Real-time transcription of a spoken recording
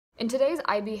In today's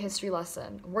IB history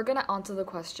lesson, we're going to answer the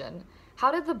question,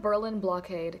 how did the Berlin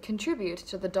Blockade contribute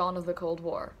to the dawn of the Cold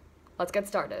War? Let's get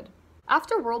started.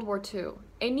 After World War II,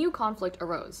 a new conflict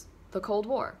arose, the Cold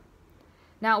War.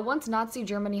 Now, once Nazi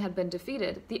Germany had been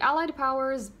defeated, the Allied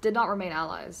powers did not remain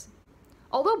allies.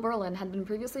 Although Berlin had been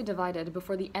previously divided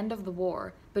before the end of the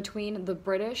war between the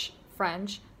British,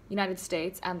 French, United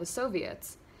States, and the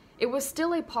Soviets, it was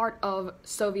still a part of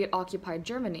Soviet-occupied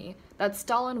Germany that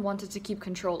Stalin wanted to keep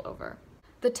control over.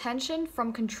 The tension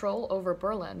from control over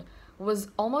Berlin was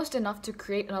almost enough to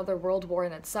create another world war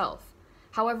in itself.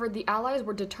 However, the Allies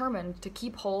were determined to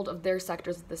keep hold of their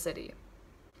sectors of the city.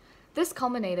 This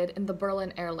culminated in the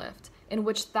Berlin airlift, in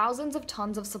which thousands of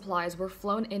tons of supplies were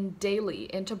flown in daily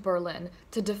into Berlin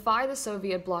to defy the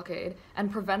Soviet blockade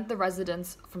and prevent the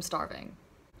residents from starving.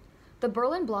 The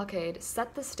Berlin blockade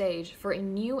set the stage for a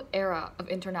new era of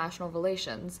international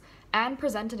relations and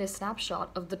presented a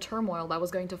snapshot of the turmoil that was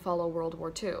going to follow World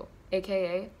War II,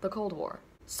 aka the Cold War.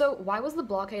 So why was the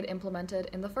blockade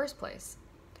implemented in the first place?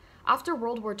 After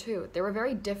World War II, there were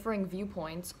very differing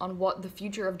viewpoints on what the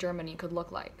future of Germany could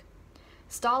look like.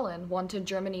 Stalin wanted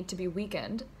Germany to be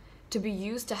weakened, to be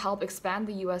used to help expand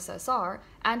the USSR,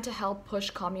 and to help push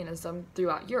communism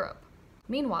throughout Europe.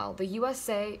 Meanwhile, the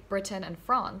USA, Britain, and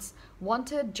France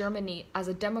wanted Germany as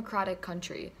a democratic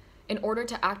country in order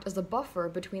to act as a buffer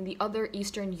between the other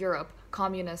Eastern Europe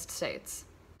communist states.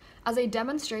 As a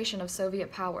demonstration of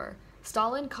Soviet power,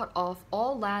 Stalin cut off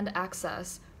all land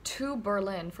access to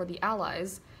Berlin for the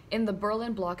Allies in the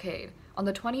Berlin Blockade on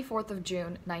the 24th of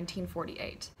June,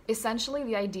 1948. Essentially,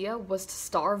 the idea was to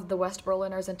starve the West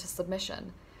Berliners into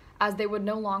submission, as they would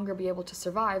no longer be able to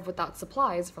survive without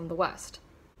supplies from the West.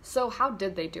 So how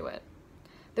did they do it?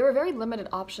 There were very limited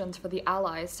options for the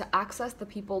Allies to access the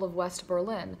people of West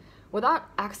Berlin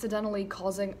without accidentally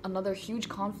causing another huge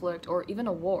conflict or even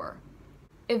a war.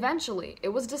 Eventually, it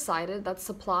was decided that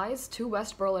supplies to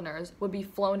West Berliners would be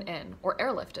flown in or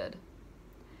airlifted.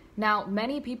 Now,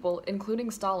 many people,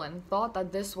 including Stalin, thought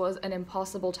that this was an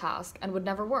impossible task and would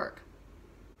never work.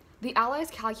 The Allies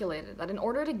calculated that in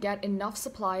order to get enough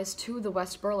supplies to the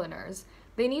West Berliners,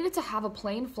 they needed to have a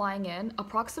plane flying in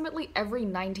approximately every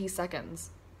 90 seconds.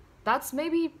 That's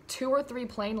maybe 2 or 3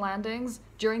 plane landings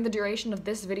during the duration of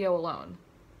this video alone.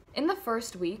 In the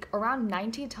first week, around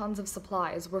 90 tons of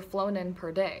supplies were flown in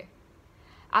per day.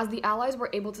 As the Allies were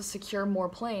able to secure more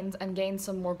planes and gain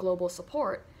some more global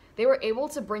support, they were able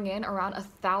to bring in around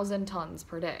 1,000 tons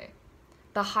per day.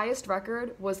 The highest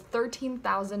record was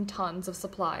 13,000 tons of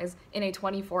supplies in a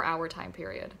 24-hour time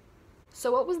period.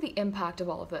 So what was the impact of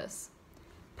all of this?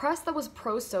 Press that was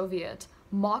pro-Soviet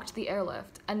mocked the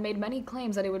airlift and made many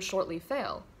claims that it would shortly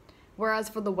fail, whereas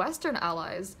for the Western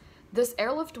Allies, this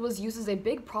airlift was used as a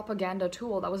big propaganda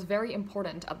tool that was very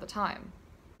important at the time.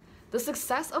 The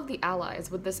success of the Allies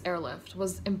with this airlift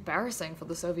was embarrassing for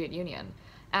the Soviet Union,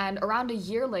 and around a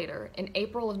year later, in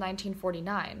April of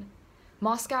 1949,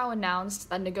 Moscow announced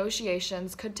that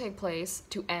negotiations could take place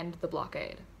to end the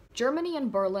blockade. Germany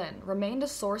and Berlin remained a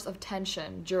source of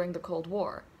tension during the Cold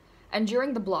War, and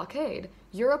during the blockade,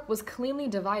 Europe was cleanly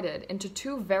divided into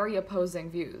 2 very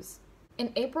opposing views.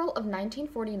 In April of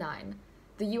 1949,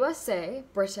 the USA,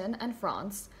 Britain, and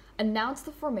France announced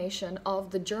the formation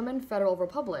of the German Federal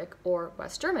Republic, or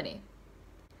West Germany.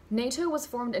 NATO was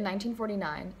formed in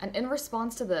 1949, and in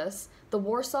response to this, the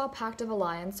Warsaw Pact of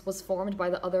Alliance was formed by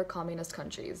the other communist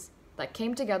countries that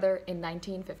came together in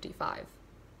 1955.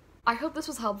 I hope this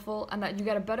was helpful and that you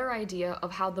get a better idea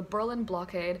of how the Berlin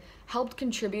Blockade helped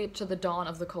contribute to the dawn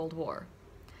of the Cold War.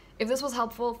 If this was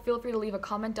helpful, feel free to leave a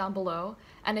comment down below,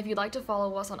 and if you'd like to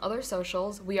follow us on other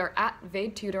socials, we are at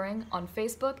Vade Tutoring on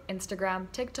Facebook,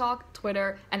 Instagram, TikTok,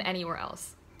 Twitter, and anywhere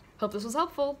else. Hope this was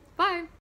helpful. Bye!